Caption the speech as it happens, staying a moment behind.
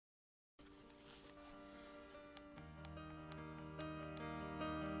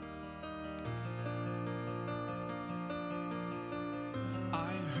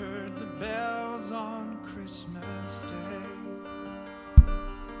bells on Christmas Day.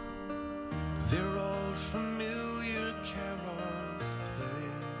 Their old familiar carols play,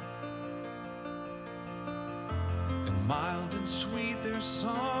 and mild and sweet their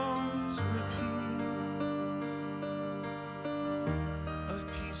songs repeat, of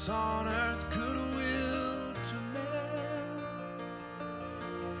peace on earth, goodwill to men,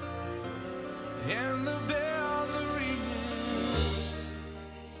 and the bells are ringing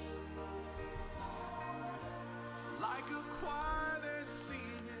like a choir they're singing.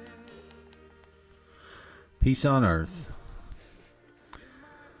 Peace on earth.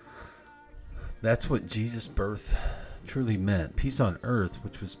 That's what Jesus' birth truly meant. Peace on earth,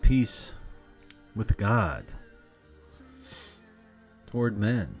 which was peace with God toward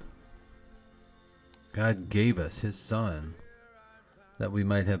men. God gave us his Son that we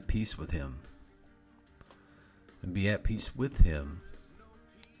might have peace with him and be at peace with him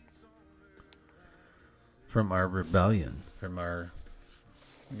from our rebellion, from our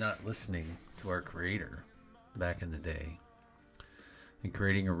not listening to our Creator back in the day, and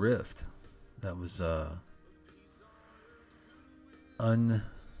creating a rift that was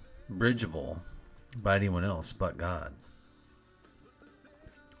unbridgeable by anyone else but God.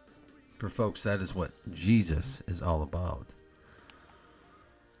 For folks, that is what Jesus is all about.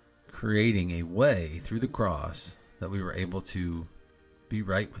 Creating a way through the cross that we were able to be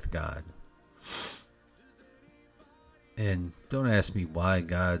right with God. And don't ask me why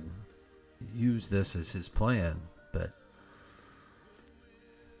God used this as his plan, but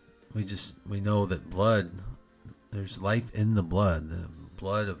we know that blood, there's life in the blood. The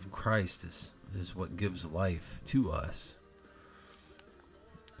blood of Christ is what gives life to us.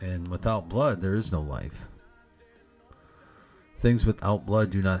 And without blood, there is no life. Things without blood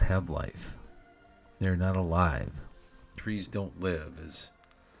do not have life. They're not alive. Trees don't live,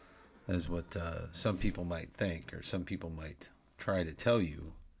 as what some people might think, or some people might try to tell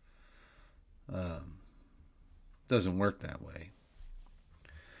you. Doesn't work that way.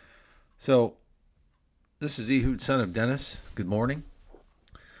 So, this is Ehud, son of Dennis. Good morning.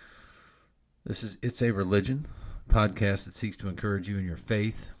 It's a Religion podcast that seeks to encourage you in your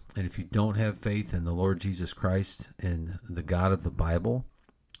faith. And if you don't have faith in the Lord Jesus Christ and the God of the Bible,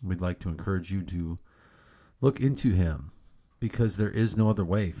 we'd like to encourage you to look into him, because there is no other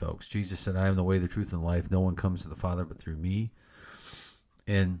way, folks. Jesus said, I am the way, the truth, and life. No one comes to the Father but through me.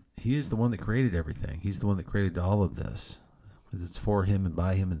 And he is the one that created everything. He's the one that created all of this. It's for him and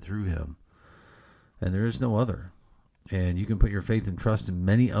by him and through him. And there is no other. And you can put your faith and trust in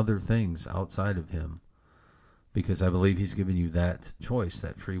many other things outside of him, because I believe he's given you that choice,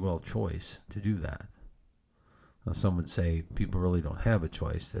 that free will choice to do that. Now, some would say people really don't have a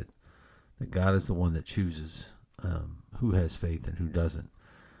choice, that God is the one that chooses who has faith and who doesn't.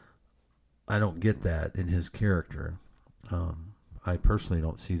 I don't get that in his character. I personally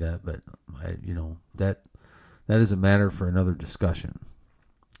don't see that, but that is a matter for another discussion,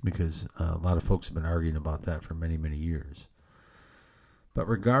 because a lot of folks have been arguing about that for many, many years. But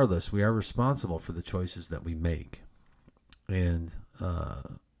regardless, we are responsible for the choices that we make. And,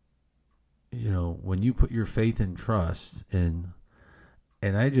 when you put your faith and trust in,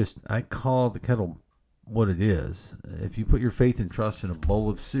 and I call the kettle what it is. If you put your faith and trust in a bowl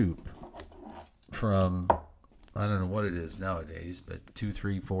of soup from, I don't know what it is nowadays, but 2,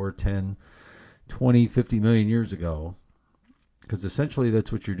 3, 4, 10, 20, 50 million years ago, because essentially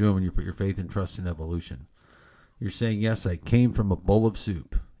that's what you're doing when you put your faith and trust in evolution. You're saying, yes, I came from a bowl of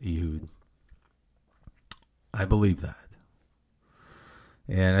soup, Ehud. I believe that.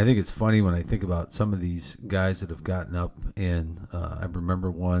 And I think it's funny when I think about some of these guys that have gotten up, and I remember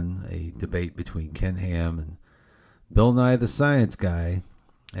a debate between Ken Ham and Bill Nye the Science Guy,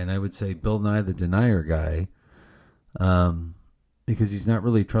 and I would say Bill Nye the Denier Guy, because he's not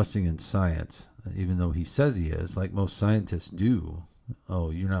really trusting in science, even though he says he is, like most scientists do.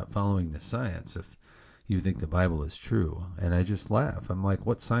 Oh, you're not following the science if you think the Bible is true. And I just laugh. I'm like,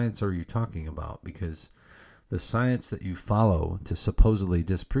 what science are you talking about? Because the science that you follow to supposedly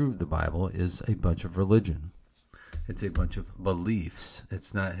disprove the Bible is a bunch of religion. It's a bunch of beliefs.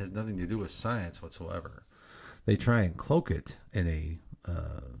 Has nothing to do with science whatsoever. They try and cloak it in a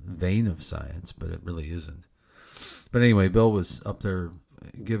vein of science, but it really isn't. But anyway, Bill was up there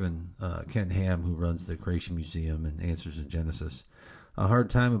giving Ken Ham, who runs the Creation Museum and Answers in Genesis, a hard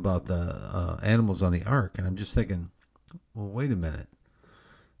time about the animals on the ark. And I'm just thinking, well, wait a minute.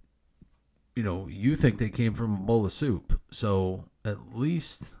 You think they came from a bowl of soup. So at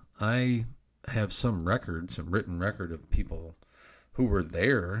least I have some written record of people who were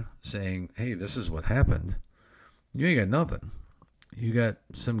there saying, hey, this is what happened. You ain't got nothing. You got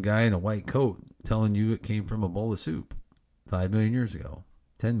some guy in a white coat telling you it came from a bowl of soup 5 million years ago,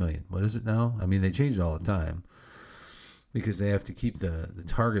 10 million. What is it now? I mean, they change it all the time because they have to keep the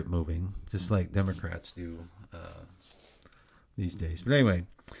target moving, just like Democrats do these days. But anyway,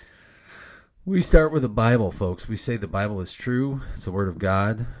 we start with the Bible, folks. We say the Bible is true. It's the Word of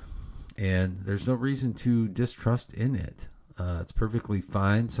God, and there's no reason to distrust in it. It's perfectly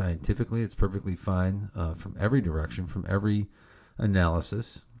fine scientifically. It's perfectly fine from every direction, from every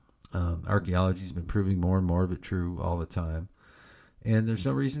analysis. Archaeology has been proving more and more of it true all the time, and there's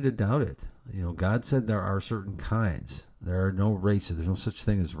no reason to doubt it. You know, God said there are certain kinds. There are no races. There's no such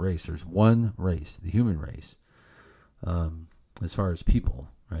thing as race. There's one race, the human race. As far as people,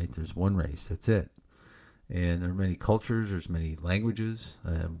 right? There's one race. That's it. And there are many cultures. There's many languages.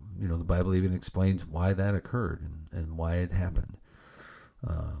 You know, the Bible even explains why that occurred and why it happened.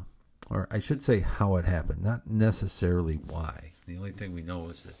 Or I should say how it happened, not necessarily why. The only thing we know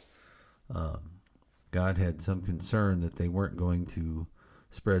is that God had some concern that they weren't going to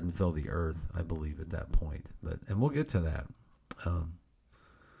spread and fill the earth, I believe, at that point. And we'll get to that.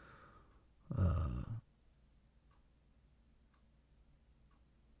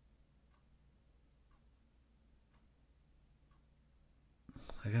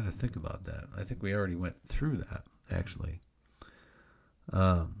 I got to think about that. I think we already went through that, actually.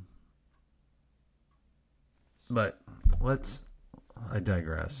 But I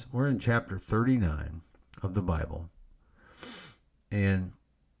digress. We're in chapter 39 of the Bible. And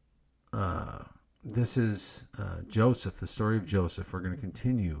this is Joseph, the story of Joseph. We're going to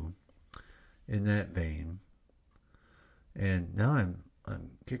continue in that vein. And now I'm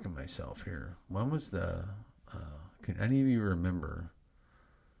kicking myself here. When was can any of you remember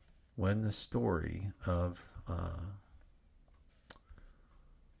when the story of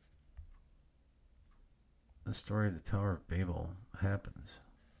the Tower of Babel happens?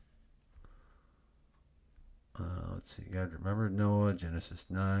 Let's see. God remembered Noah, Genesis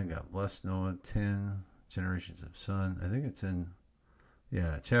 9. God blessed Noah, 10 generations of son. I think it's in,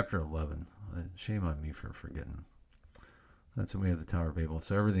 chapter 11. Shame on me for forgetting. That's when we have the Tower of Babel.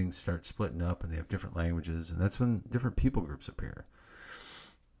 So everything starts splitting up, and they have different languages, and that's when different people groups appear.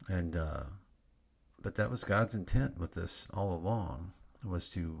 And but that was God's intent with this all along, was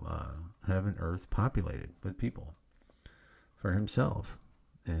to have an earth populated with people for Himself.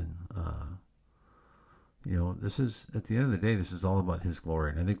 And this is, at the end of the day, this is all about His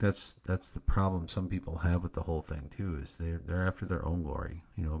glory. And I think that's the problem some people have with the whole thing too, is they're after their own glory,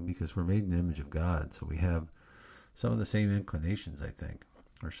 because we're made in the image of God, so we have some of the same inclinations, I think,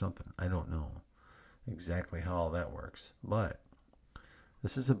 or something. I don't know exactly how all that works, but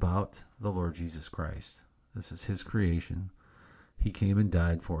this is about the Lord Jesus Christ. This is His creation. He came and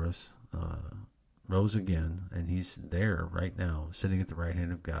died for us, rose again, and He's there right now, sitting at the right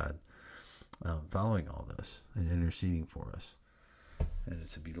hand of God, following all this and interceding for us. And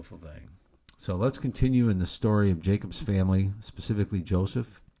it's a beautiful thing. So let's continue in the story of Jacob's family, specifically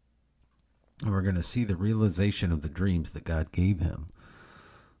Joseph. And we're going to see the realization of the dreams that God gave him.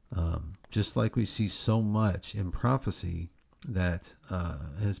 Just like we see so much in prophecy that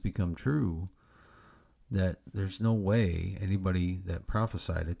has become true, that there's no way anybody that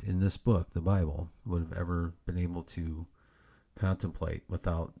prophesied it in this book, the Bible, would have ever been able to contemplate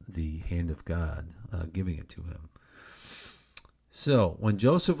without the hand of God giving it to him. So when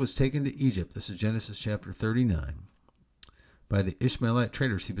Joseph was taken to Egypt, this is Genesis chapter 39, by the Ishmaelite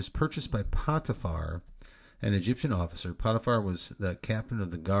traders, he was purchased by Potiphar, an Egyptian officer. Potiphar was the captain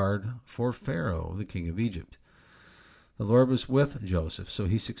of the guard for Pharaoh, the king of Egypt. The Lord was with Joseph, so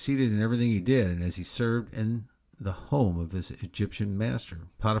he succeeded in everything he did, and as he served in the home of his Egyptian master.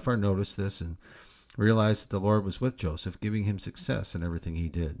 Potiphar noticed this and realized that the Lord was with Joseph, giving him success in everything he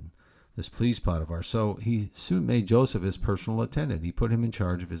did. This pleased Potiphar, so he soon made Joseph his personal attendant. He put him in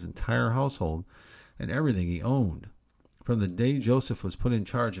charge of his entire household and everything he owned. From the day Joseph was put in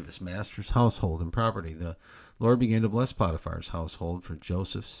charge of his master's household and property, the Lord began to bless Potiphar's household for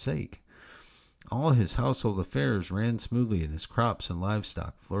Joseph's sake. All his household affairs ran smoothly, and his crops and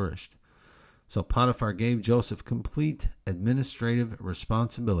livestock flourished. So Potiphar gave Joseph complete administrative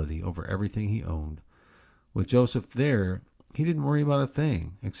responsibility over everything he owned. With Joseph there, he didn't worry about a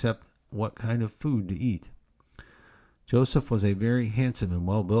thing except what kind of food to eat. Joseph was a very handsome and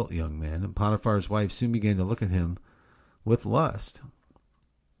well-built young man, and Potiphar's wife soon began to look at him with lust.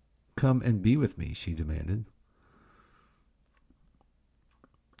 "Come and be with me," she demanded.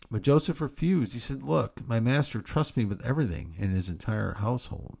 But Joseph refused. He said, "Look, my master trusts me with everything in his entire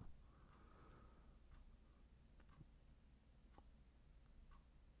household."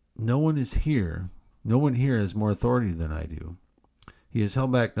 No one here has more authority than I do. He has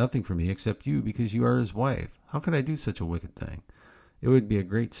held back nothing from me except you, because you are his wife. How could I do such a wicked thing? It would be a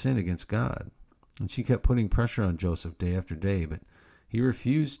great sin against God." And she kept putting pressure on Joseph day after day, but he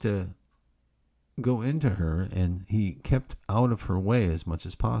refused to go into her, and he kept out of her way as much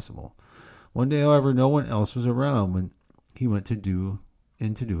as possible. One day, however, no one else was around when he went to do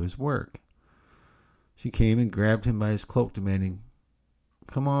his work. She came and grabbed him by his cloak, demanding,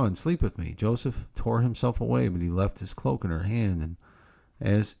 "Come on, sleep with me." Joseph tore himself away, but he left his cloak in her hand, and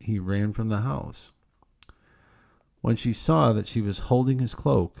as he ran from the house. When she saw that she was holding his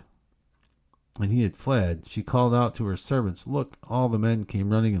cloak and he had fled, she called out to her servants, "Look!" All the men came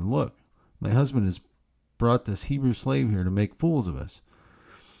running, and "Look, my husband has brought this Hebrew slave here to make fools of us.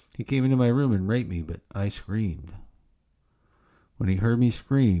 He came into my room and raped me, but I screamed." When he heard me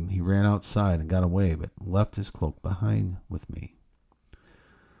scream, he ran outside and got away, but left his cloak behind with me.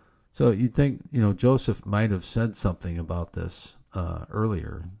 So you'd think, Joseph might have said something about this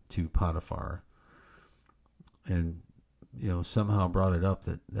earlier to Potiphar, and somehow brought it up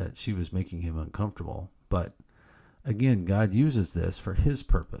that she was making him uncomfortable. But again, God uses this for his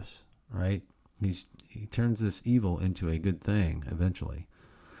purpose, right? He turns this evil into a good thing eventually.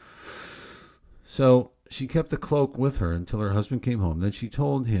 So she kept the cloak with her until her husband came home. Then she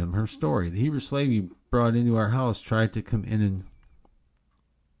told him her story. "The Hebrew slave you brought into our house tried to come in and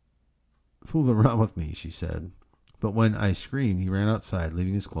fool around with me," she said. "But when I screamed, he ran outside,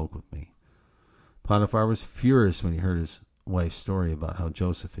 leaving his cloak with me." Potiphar was furious when he heard his wife's story about how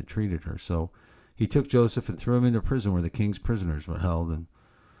Joseph had treated her. So he took Joseph and threw him into prison where the king's prisoners were held, and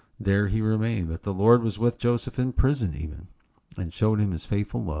there he remained. But the Lord was with Joseph in prison even, and showed him his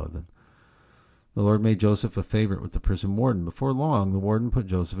faithful love. And the Lord made Joseph a favorite with the prison warden. Before long, the warden put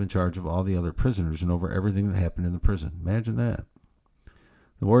Joseph in charge of all the other prisoners and over everything that happened in the prison. Imagine that.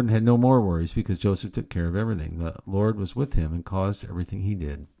 The warden had no more worries because Joseph took care of everything. The Lord was with him and caused everything he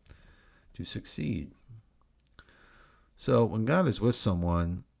did to succeed. So when God is with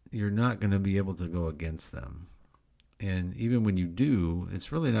someone, you're not going to be able to go against them. And even when you do,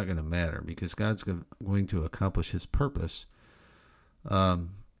 it's really not going to matter because God's going to accomplish his purpose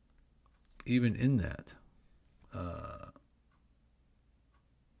even in that.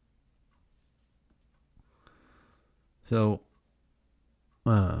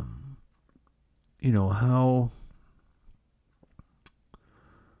 How...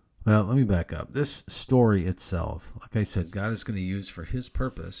 Well, let me back up. This story itself, like I said, God is going to use for his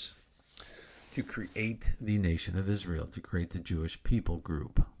purpose to create the nation of Israel, to create the Jewish people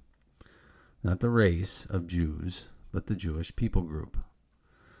group. Not the race of Jews, but the Jewish people group.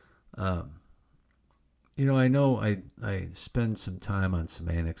 I know I spend some time on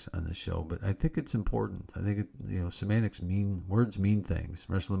semantics on the show, but I think it's important. I think semantics words mean things.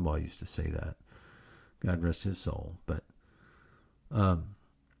 Rush Limbaugh used to say that. God rest his soul. But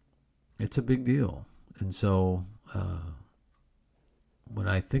it's a big deal. And so when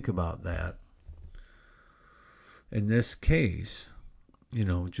I think about that, in this case,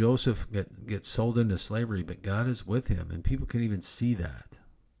 Joseph gets sold into slavery, but God is with him, and people can even see that.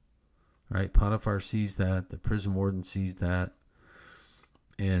 Right? Potiphar sees that. The prison warden sees that.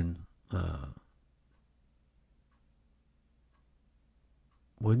 And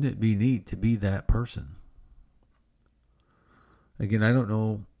wouldn't it be neat to be that person? Again, I don't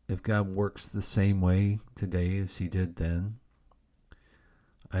know if God works the same way today as he did then.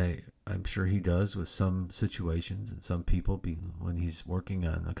 I'm sure he does with some situations and some people when he's working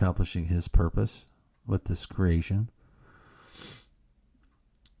on accomplishing his purpose with this creation.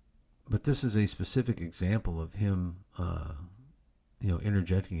 But this is a specific example of him,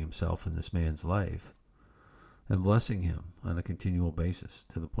 interjecting himself in this man's life and blessing him on a continual basis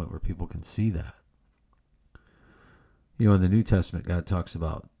to the point where people can see that. In the New Testament, God talks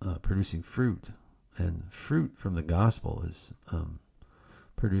about producing fruit, and fruit from the gospel is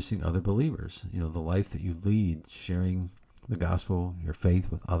producing other believers. The life that you lead, sharing the gospel, your faith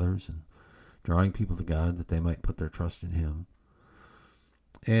with others, and drawing people to God that they might put their trust in him.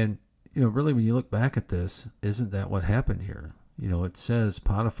 And really, when you look back at this, isn't that what happened here? It says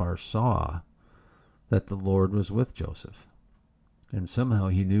Potiphar saw that the Lord was with Joseph, and somehow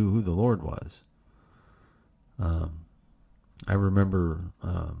he knew who the Lord was. I remember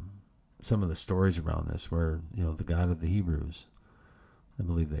some of the stories around this where, the God of the Hebrews, I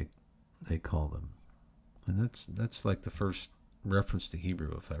believe they call him. And that's like the first reference to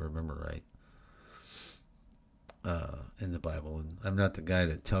Hebrew, if I remember right. In the Bible, and I'm not the guy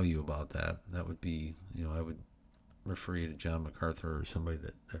to tell you about that. That would be, I would refer you to John MacArthur or somebody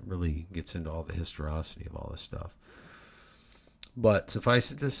that really gets into all the historicity of all this stuff. But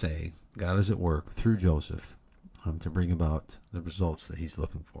suffice it to say, God is at work through Joseph, to bring about the results that he's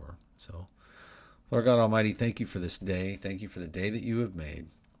looking for. So, Lord God Almighty, thank you for this day. Thank you for the day that you have made.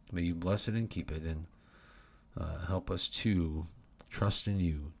 May you bless it and keep it, and help us to trust in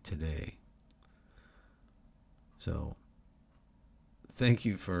you today. So, thank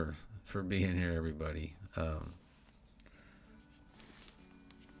you for being here, everybody.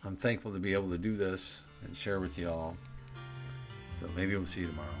 I'm thankful to be able to do this and share with you all. So maybe we'll see you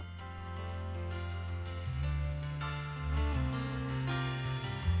tomorrow.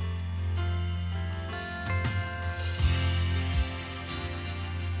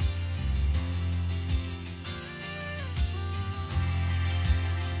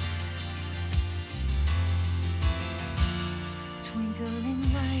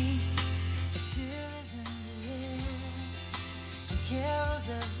 Twinkling lights, a chill is in the air, and carols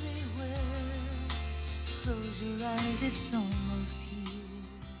everywhere. Close your eyes, it's almost here.